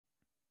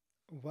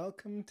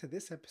Welcome to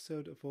this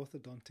episode of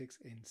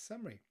Orthodontics in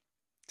Summary.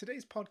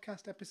 Today's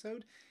podcast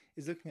episode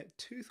is looking at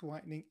tooth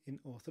whitening in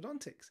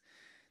orthodontics.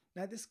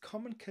 Now, this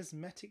common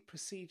cosmetic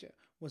procedure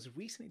was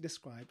recently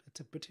described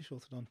at a British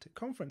Orthodontic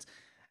conference,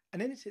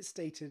 and in it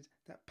stated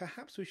that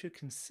perhaps we should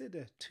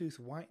consider tooth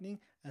whitening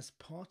as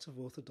part of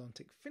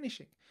orthodontic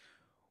finishing,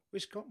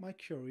 which got my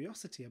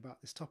curiosity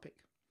about this topic.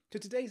 So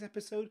today's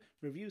episode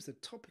reviews the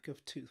topic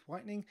of tooth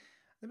whitening,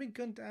 and we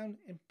go down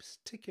in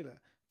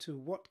particular to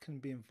what can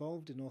be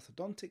involved in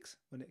orthodontics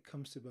when it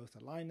comes to both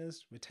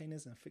aligners,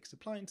 retainers and fixed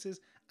appliances,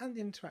 and the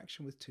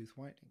interaction with tooth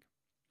whitening.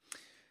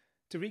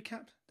 To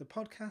recap, the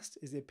podcast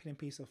is the opinion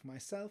piece of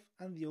myself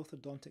and the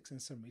Orthodontics in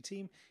Summary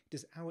team. It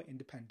is our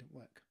independent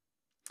work.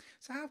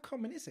 So how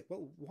common is it?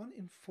 Well, 1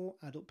 in 4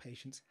 adult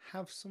patients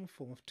have some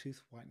form of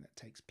tooth whitening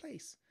that takes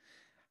place.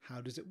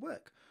 How does it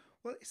work?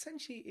 Well,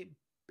 essentially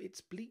it's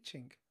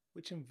bleaching,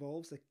 which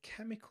involves a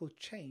chemical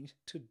change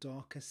to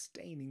darker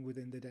staining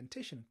within the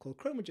dentition called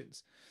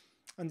chromogens.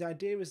 And the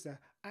idea is the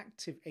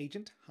active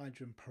agent,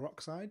 hydrogen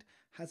peroxide,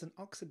 has an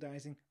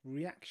oxidizing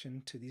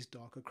reaction to these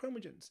darker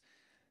chromogens.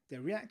 They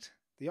react,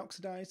 they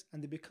oxidize,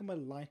 and they become a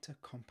lighter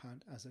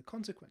compound as a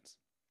consequence.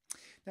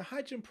 Now,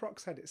 hydrogen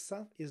peroxide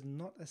itself is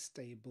not a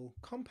stable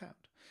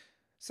compound,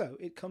 so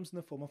it comes in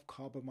the form of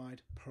carbamide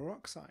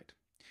peroxide,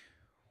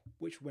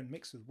 which when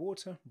mixed with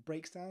water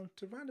breaks down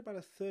to around about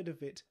a third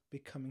of it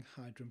becoming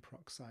hydrogen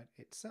peroxide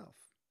itself.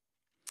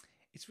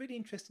 It's really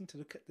interesting to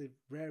look at the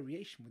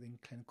variation within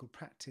clinical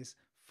practice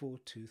for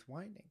tooth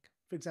whitening.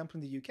 For example,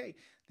 in the UK,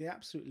 the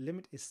absolute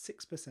limit is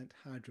 6%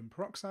 hydrogen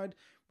peroxide,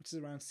 which is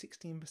around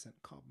 16%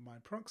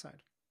 carbamide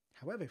peroxide.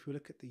 However, if we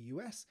look at the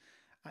US,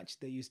 actually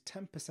they use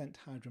 10%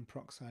 hydrogen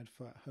peroxide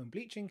for home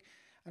bleaching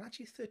and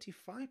actually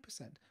 35%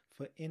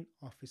 for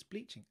in-office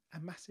bleaching, a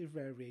massive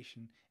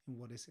variation in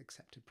what is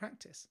accepted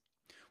practice.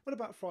 What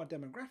about for our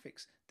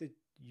demographics, the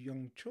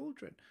young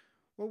children?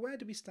 Well, where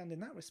do we stand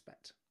in that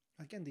respect?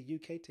 Again, the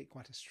UK take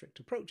quite a strict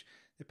approach.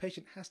 The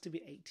patient has to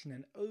be 18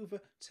 and over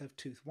to have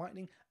tooth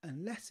whitening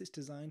unless it's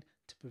designed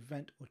to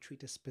prevent or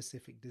treat a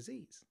specific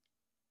disease.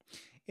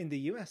 In the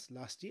US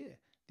last year,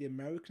 the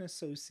American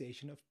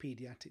Association of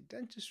Pediatric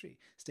Dentistry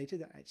stated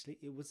that actually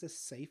it was a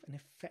safe and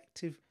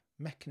effective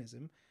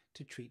mechanism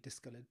to treat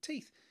discolored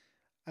teeth,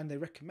 and they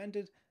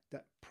recommended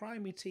that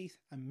primary teeth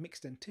and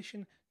mixed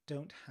dentition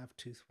don't have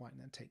tooth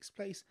whitening that takes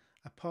place.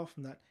 Apart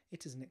from that,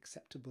 it is an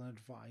acceptable and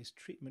advised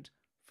treatment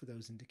for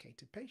those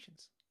indicated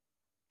patients.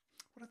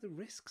 What are the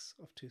risks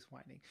of tooth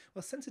whitening?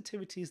 Well,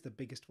 sensitivity is the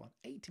biggest one.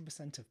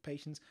 80% of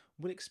patients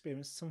will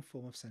experience some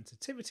form of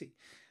sensitivity,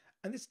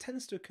 and this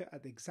tends to occur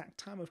at the exact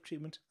time of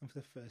treatment and for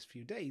the first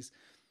few days.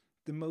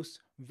 The most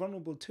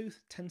vulnerable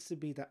tooth tends to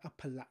be the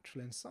upper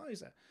lateral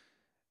incisor.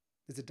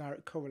 There's a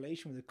direct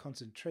correlation with the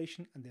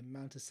concentration and the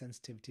amount of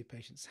sensitivity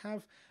patients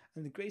have,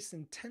 and the greatest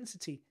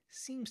intensity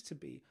seems to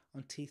be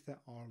on teeth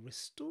that are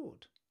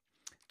restored.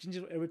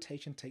 Gingival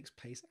irritation takes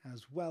place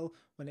as well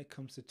when it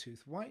comes to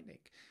tooth whitening.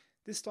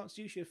 This starts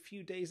usually a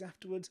few days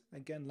afterwards,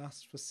 again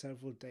lasts for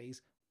several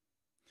days.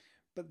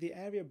 But the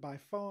area by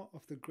far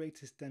of the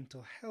greatest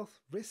dental health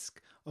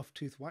risk of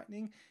tooth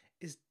whitening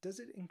is, does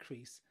it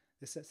increase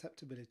the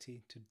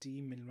susceptibility to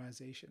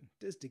demineralization?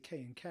 Does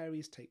decay and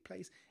caries take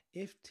place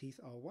if teeth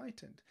are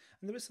whitened?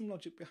 And there is some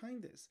logic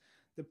behind this.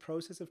 The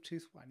process of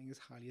tooth whitening is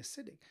highly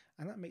acidic,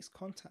 and that makes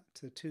contact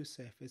to the tooth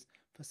surface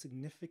for a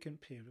significant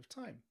period of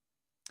time.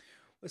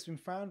 What's been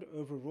found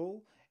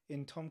overall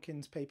in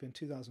Tompkins' paper in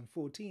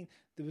 2014,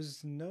 there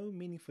was no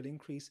meaningful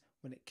increase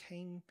when it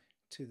came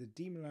to the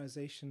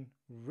demineralization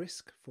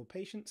risk for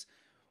patients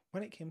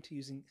when it came to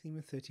using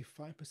even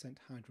 35%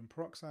 hydrogen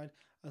peroxide,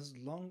 as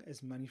long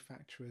as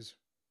manufacturers'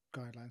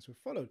 guidelines were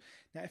followed.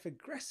 Now, if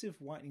aggressive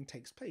whitening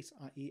takes place,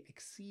 i.e.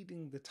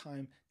 exceeding the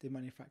time the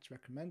manufacturer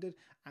recommended,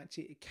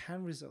 actually it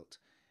can result,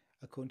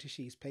 according to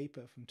Shee's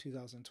paper from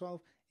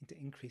 2012, into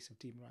increase of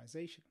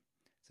demineralization.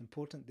 It's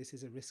important, this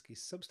is a risky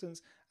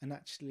substance, and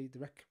actually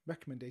the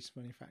recommendations for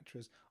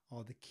manufacturers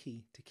are the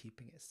key to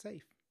keeping it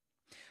safe.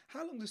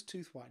 How long does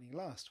tooth whitening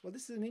last? Well,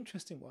 this is an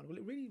interesting one. Well,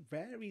 it really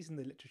varies in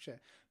the literature,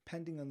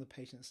 depending on the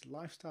patient's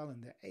lifestyle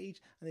and their age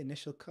and the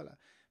initial colour.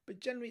 But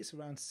generally it's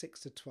around 6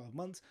 to 12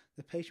 months.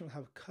 The patient will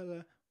have a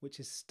colour which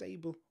is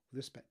stable with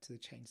respect to the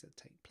changes that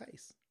take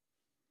place.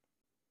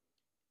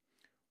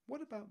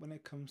 What about when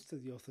it comes to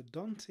the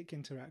orthodontic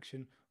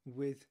interaction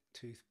with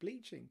tooth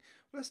bleaching?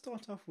 Well, let's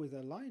start off with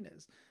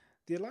aligners.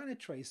 The aligner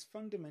tray is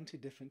fundamentally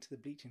different to the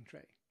bleaching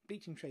tray.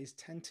 Bleaching trays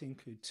tend to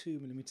include 2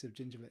 mm of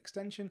gingival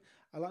extension.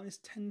 Aligners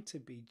tend to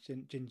be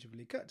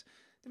gingivally cut.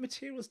 The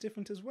material is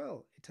different as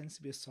well. It tends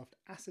to be a soft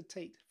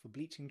acetate for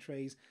bleaching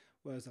trays,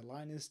 whereas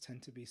aligners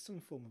tend to be some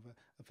form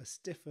of a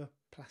stiffer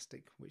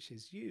plastic which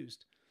is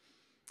used.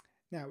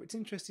 Now, it's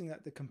interesting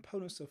that the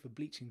components of a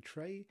bleaching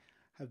tray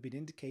have been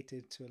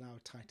indicated to allow a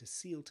tighter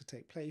seal to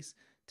take place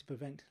to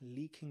prevent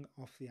leaking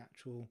of the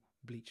actual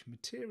bleach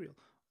material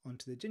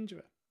onto the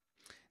gingiva.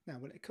 Now,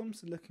 when it comes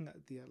to looking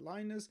at the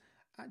aligners,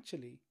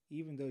 actually,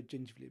 even though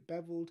gingivally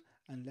beveled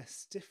and less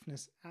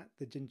stiffness at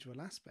the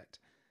gingival aspect,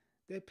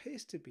 there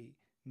appears to be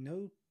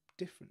no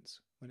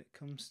difference when it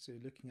comes to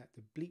looking at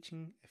the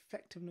bleaching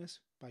effectiveness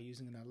by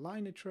using an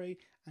aligner tray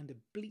and a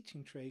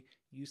bleaching tray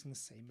using the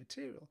same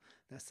material.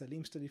 That's the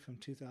Salim study from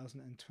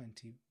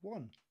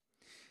 2021.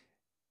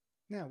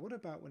 Now, what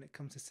about when it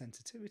comes to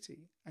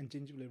sensitivity and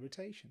gingival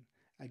irritation?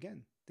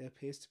 Again, there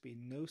appears to be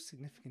no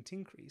significant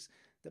increase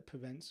that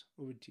prevents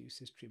or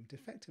reduces treatment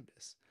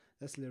effectiveness.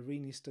 That's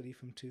Larini study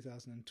from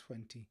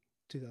 2020.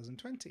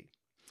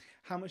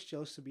 How much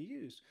gel should be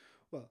used?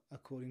 Well,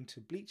 according to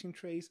bleaching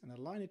trays and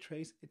aligner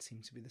trays, it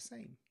seems to be the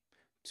same.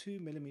 2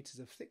 millimeters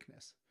of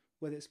thickness.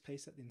 Whether it's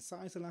placed at the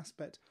incisal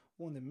aspect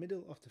or in the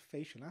middle of the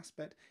facial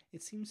aspect,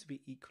 it seems to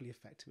be equally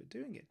effective at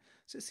doing it.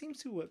 So it seems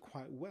to work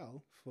quite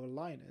well for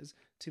aligners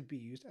to be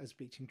used as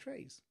bleaching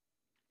trays.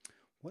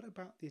 What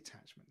about the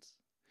attachments?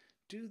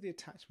 Do the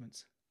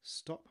attachments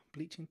stop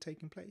bleaching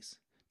taking place?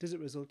 Does it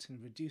result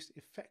in reduced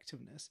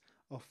effectiveness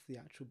of the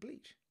actual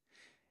bleach?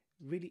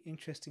 Really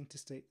interesting to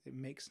state that it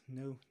makes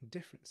no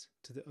difference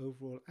to the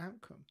overall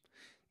outcome.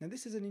 Now,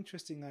 this is an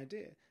interesting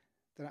idea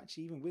that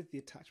actually, even with the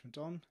attachment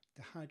on,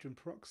 the hydrogen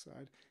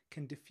peroxide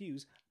can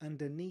diffuse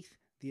underneath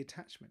the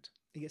attachment.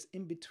 It gets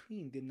in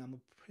between the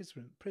enamel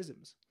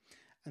prisms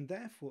and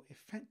therefore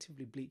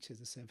effectively bleaches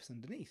the surface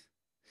underneath.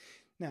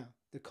 Now,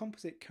 the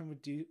composite can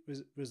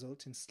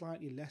result in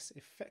slightly less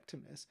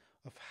effectiveness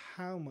of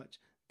how much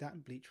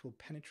that bleach will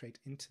penetrate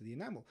into the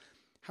enamel.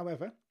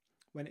 However,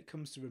 when it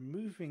comes to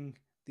removing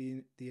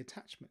the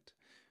attachment,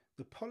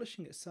 the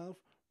polishing itself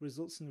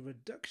results in a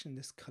reduction in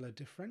this color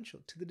differential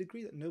to the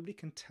degree that nobody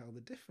can tell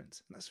the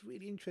difference. And that's a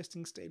really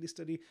interesting Staley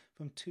study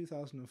from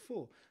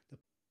 2004.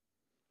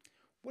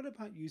 What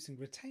about using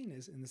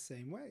retainers in the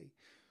same way?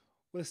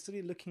 Well, a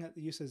study looking at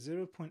the use of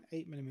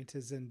 0.8mm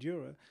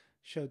Zendura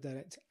showed that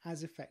it's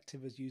as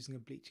effective as using a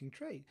bleaching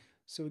tray.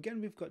 So again,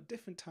 we've got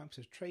different types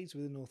of trays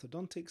within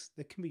orthodontics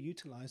that can be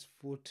utilized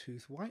for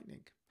tooth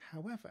whitening.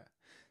 However,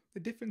 the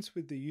difference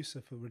with the use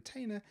of a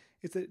retainer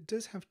is that it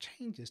does have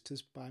changes to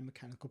its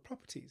biomechanical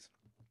properties.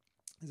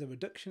 There's a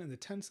reduction in the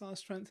tensile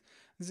strength,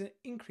 there's an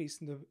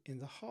increase in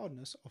the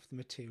hardness of the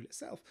material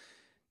itself.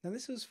 Now,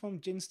 this was from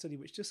Jin's study,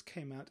 which just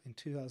came out in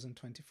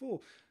 2024.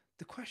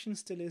 The question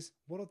still is,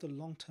 what are the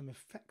long-term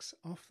effects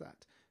of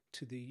that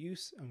to the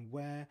use and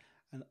wear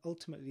and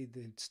ultimately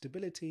the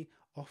stability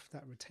of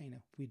that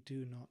retainer? We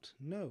do not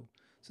know.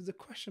 So the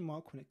question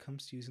mark when it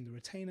comes to using the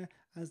retainer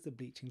as the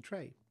bleaching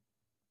tray.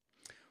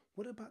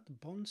 What about the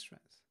bond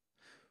strength?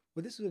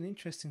 Well, this was an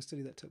interesting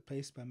study that took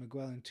place by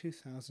Miguel in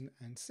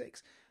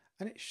 2006,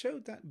 and it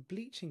showed that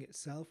bleaching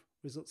itself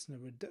results in a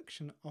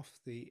reduction of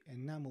the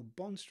enamel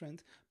bond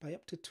strength by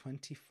up to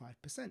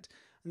 25%. And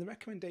the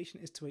recommendation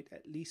is to wait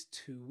at least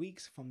 2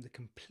 weeks from the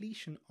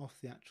completion of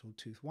the actual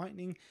tooth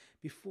whitening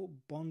before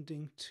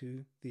bonding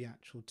to the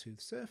actual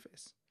tooth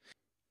surface.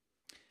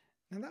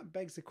 Now, that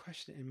begs the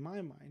question in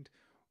my mind,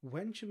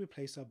 when should we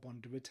place our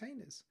bonded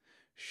retainers?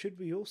 Should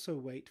we also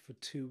wait for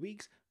 2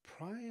 weeks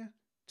prior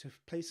to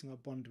placing our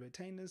bonded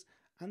retainers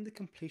and the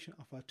completion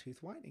of our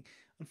tooth whitening?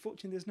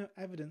 Unfortunately, there's no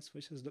evidence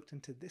which has looked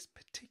into this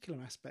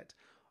particular aspect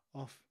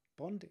of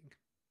bonding.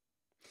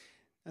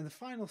 And the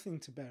final thing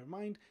to bear in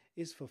mind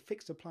is for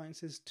fixed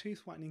appliances,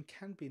 tooth whitening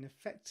can be an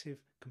effective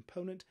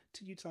component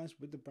to utilize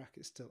with the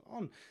bracket still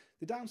on.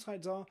 The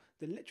downsides are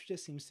the literature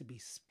seems to be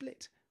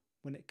split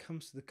when it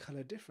comes to the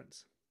color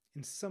difference.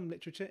 In some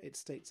literature, it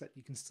states that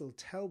you can still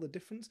tell the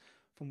difference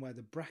from where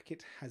the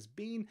bracket has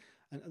been,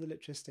 and other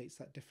literature states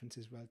that difference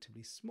is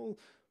relatively small.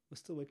 We're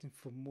still waiting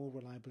for more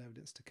reliable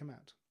evidence to come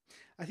out.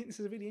 I think this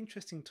is a really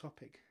interesting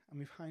topic, and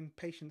we find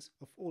patients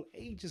of all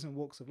ages and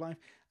walks of life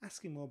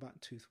asking more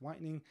about tooth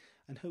whitening,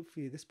 and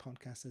hopefully this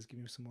podcast has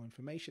given you some more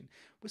information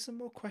with some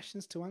more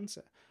questions to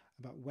answer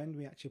about when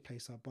we actually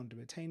place our bonded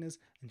retainers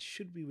and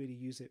should we really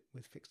use it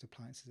with fixed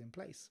appliances in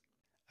place.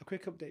 A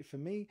quick update for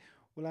me.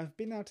 Well, I've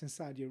been out in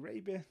Saudi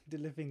Arabia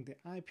delivering the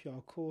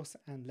IPR course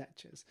and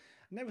lectures.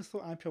 I never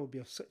thought IPR would be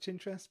of such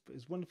interest, but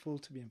it's wonderful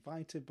to be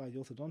invited by the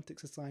Orthodontics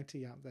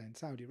Society out there in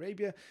Saudi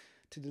Arabia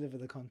to deliver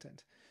the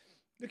content.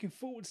 Looking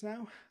forwards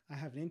now, I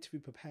have an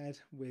interview prepared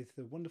with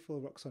the wonderful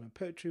Roxana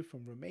Pertru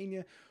from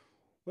Romania,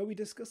 where we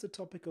discuss the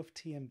topic of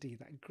TMD,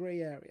 that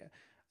grey area,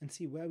 and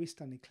see where we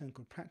stand in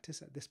clinical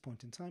practice at this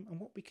point in time and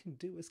what we can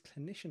do as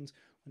clinicians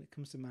when it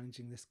comes to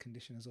managing this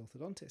condition as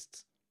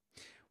orthodontists.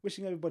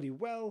 Wishing everybody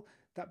well.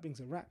 That brings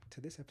a wrap to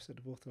this episode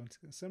of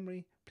Orthodontics in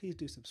Summary. Please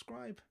do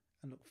subscribe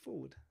and look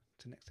forward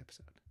to next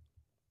episode.